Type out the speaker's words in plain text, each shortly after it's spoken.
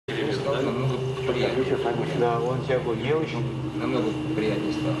Да, намного приятнее. Да, он всякую девочку. Намного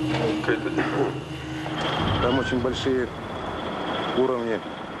приятнее стало. Там очень большие уровни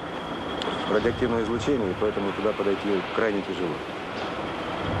радиоактивного излучения, и поэтому туда подойти крайне тяжело.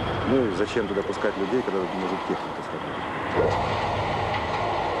 Ну и зачем туда пускать людей, когда тут может техника сработать?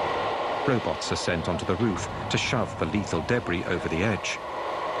 Robots are sent onto the roof to shove the lethal debris over the edge.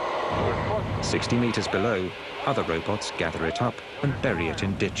 60 meters below, other robots gather it up and bury it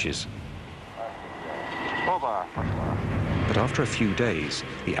in ditches. But after a few days,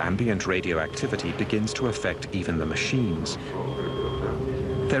 the ambient radioactivity begins to affect even the machines.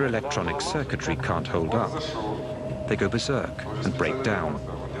 Their electronic circuitry can't hold up. They go berserk and break down.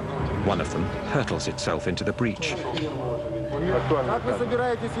 One of them hurtles itself into the breach. Как вы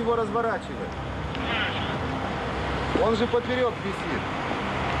собираетесь его разворачивать? Он же поперек висит.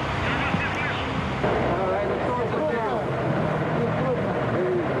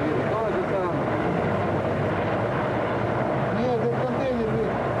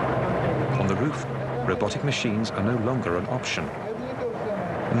 On the roof, robotic machines are no longer an option.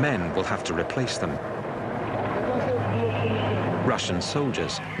 Men will have to replace them. Russian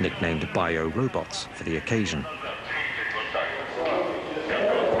soldiers, nicknamed bio-robots for the occasion.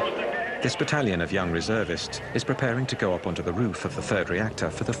 This battalion of young reservists is preparing to go up onto the roof of the third reactor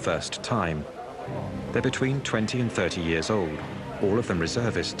for the first time. They're between 20 and 30 years old, all of them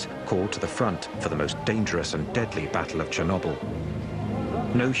reservists called to the front for the most dangerous and deadly battle of Chernobyl.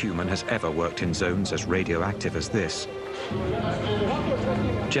 No human has ever worked in zones as radioactive as this.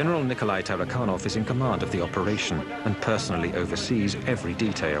 General Nikolai Tarakanov is in command of the operation and personally oversees every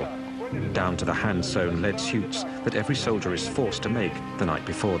detail, down to the hand-sewn lead suits that every soldier is forced to make the night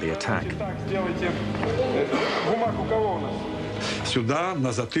before the attack.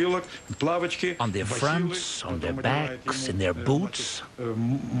 On their fronts, on their backs, in their boots,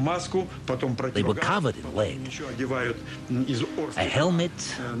 they were covered in lead. A helmet,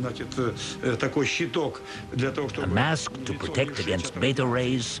 a mask to protect against beta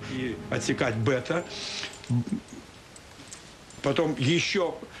rays,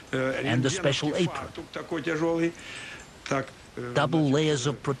 and a special apron. Double layers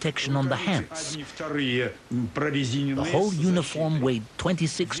of protection on the hands. The whole uniform weighed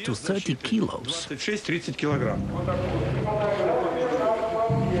 26 to 30 kilos.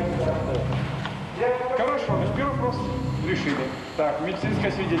 Хорошо, значит, первый вопрос решили. Так,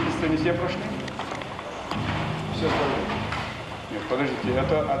 медицинское свидетельство не все прошли? Все прошли. Нет, подождите,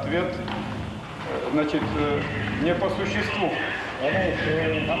 это ответ, значит, не по существу.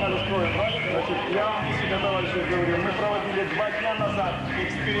 Анализ крови, правильно? Значит, я себе, товарищи, говорю, мы проводили 2 дня назад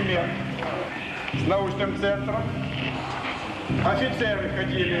эксперимент с научным центром. Офицеры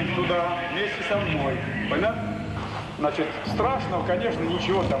ходили туда вместе со мной. Понятно? Значит, страшного, конечно,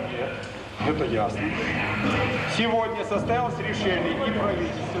 ничего там нет. Это ясно. Сегодня состоялось решение и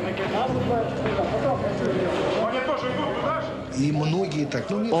правительственное. Они тоже идут туда же?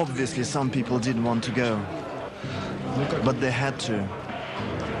 Obviously, some people didn't want to go, but they had to.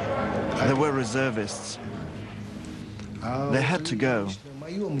 They were reservists. They had to go.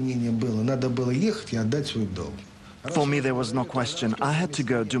 For me, there was no question. I had to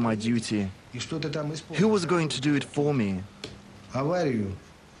go do my duty. Who was going to do it for me?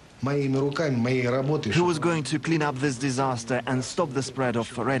 Who was going to clean up this disaster and stop the spread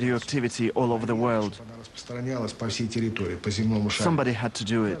of radioactivity all over the world? Somebody had to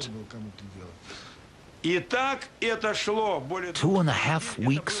do it. 2.5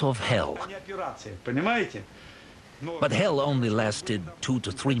 weeks of hell. But hell only lasted 2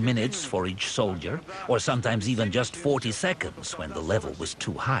 to 3 minutes for each soldier, or sometimes even just 40 seconds when the level was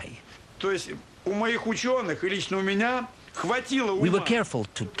too high. We were careful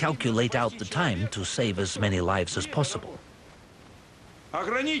to calculate out the time to save as many lives as possible.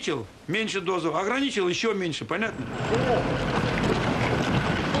 Ограничил меньше дозу, ограничил еще меньше, понятно?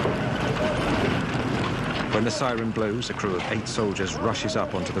 When the siren blows, a crew of 8 soldiers rushes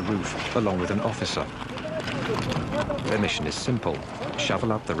up onto the roof, along with an officer. Their mission is simple: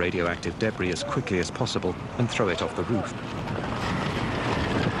 shovel up the radioactive debris as quickly as possible and throw it off the roof.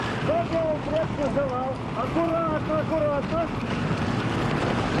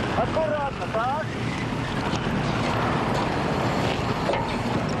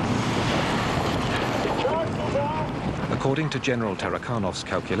 According to General Tarakanov's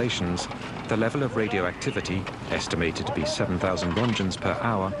calculations, the level of radioactivity, estimated to be 7,000 rongens per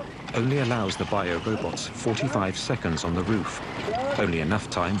hour, only allows the bio-robots 45 seconds on the roof, only enough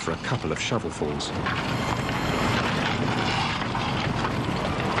time for a couple of shovelfuls.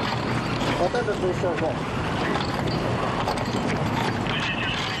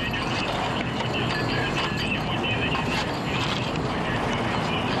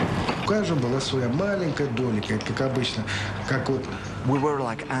 каждого была своя маленькая долика, как обычно, как вот. We were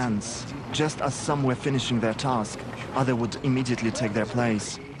like ants. Just as some were finishing their task, others would immediately take their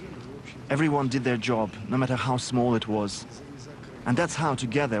place. Everyone did their job, no matter how small it was. And that's how,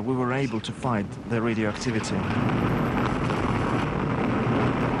 together, we were able to fight the radioactivity.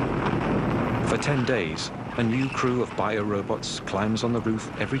 For 10 days, a new crew of biorobots climbs on the roof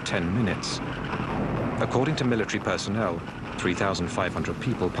every 10 minutes. According to military personnel, 3,500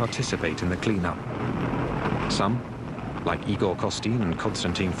 people participate in the cleanup. Some, like Igor Kostin and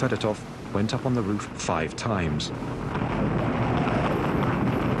Konstantin Fedotov, went up on the roof 5 times.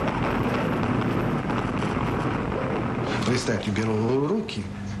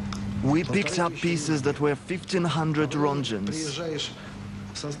 We picked up pieces that were 1,500 rongens.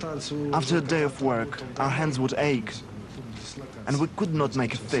 After a day of work, our hands would ache, and we could not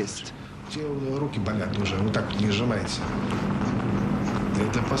make a fist. Руки болят уже, вот так вот не сжимается.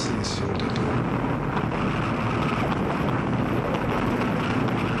 Это последствия вот этого.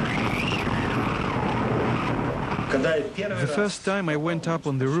 The first time I went up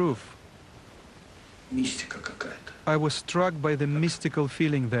on the roof, I was struck by the mystical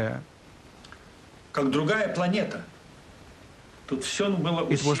feeling there.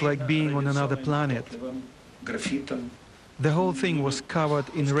 It was like being on another planet. The whole thing was covered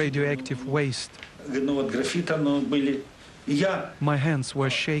in radioactive waste. My hands were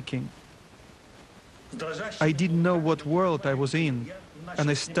shaking. I didn't know what world I was in, and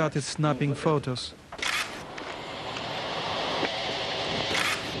I started snapping photos.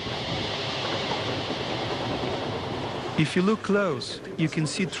 If you look close, you can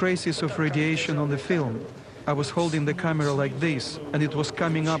see traces of radiation on the film. I was holding the camera like this, and it was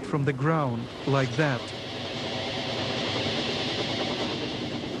coming up from the ground, like that.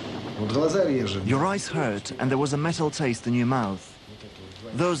 Your eyes hurt, and there was a metal taste in your mouth.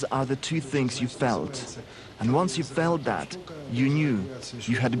 Those are the two things you felt. And once you felt that, you knew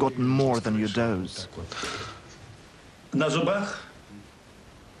you had gotten more than your dose.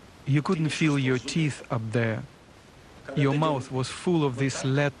 You couldn't feel your teeth up there. Your mouth was full of this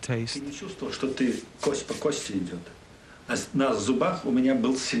lead taste.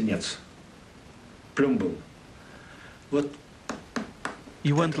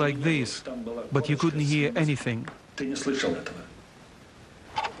 You went like this, but you couldn't hear anything.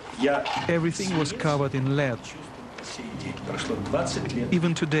 Everything was covered in lead.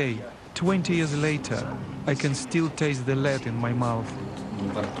 Even today, 20 years later, I can still taste the lead in my mouth.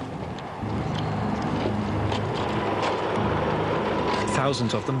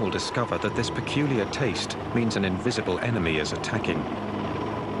 Thousands of them will discover that this peculiar taste means an invisible enemy is attacking.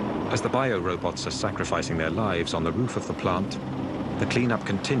 As the biorobots are sacrificing their lives on the roof of the plant, the cleanup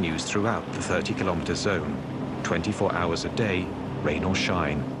continues throughout the 30-kilometer zone, 24 hours a day, rain or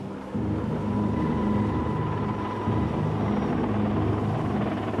shine.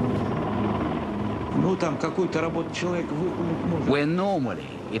 Where normally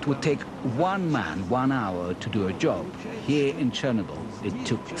it would take one man 1 hour to do a job, here in Chernobyl it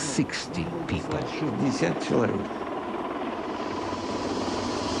took 60 people.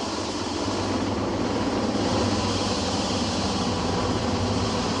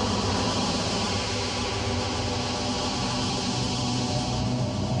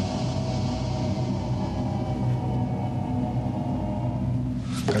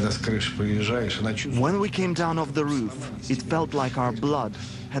 When we came down off the roof, it felt like our blood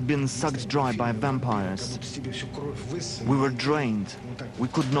had been sucked dry by vampires. We were drained. We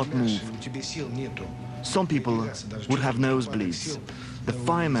could not move. Some people would have nosebleeds. The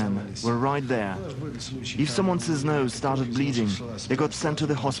firemen were right there. If someone's nose started bleeding, they got sent to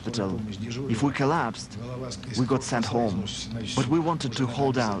the hospital. If we collapsed, we got sent home. But we wanted to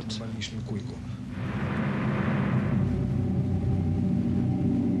hold out.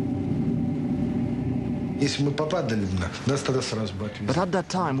 But at that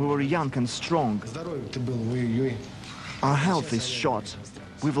time, we were young and strong. Our health is shot.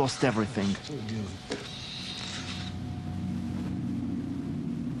 We've lost everything.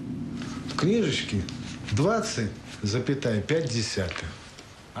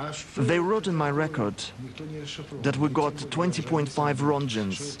 They wrote in my record that we got 20.5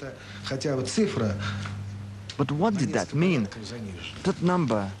 rongens. But what did that mean? That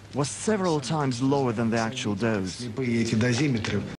number was several times lower than the actual dose.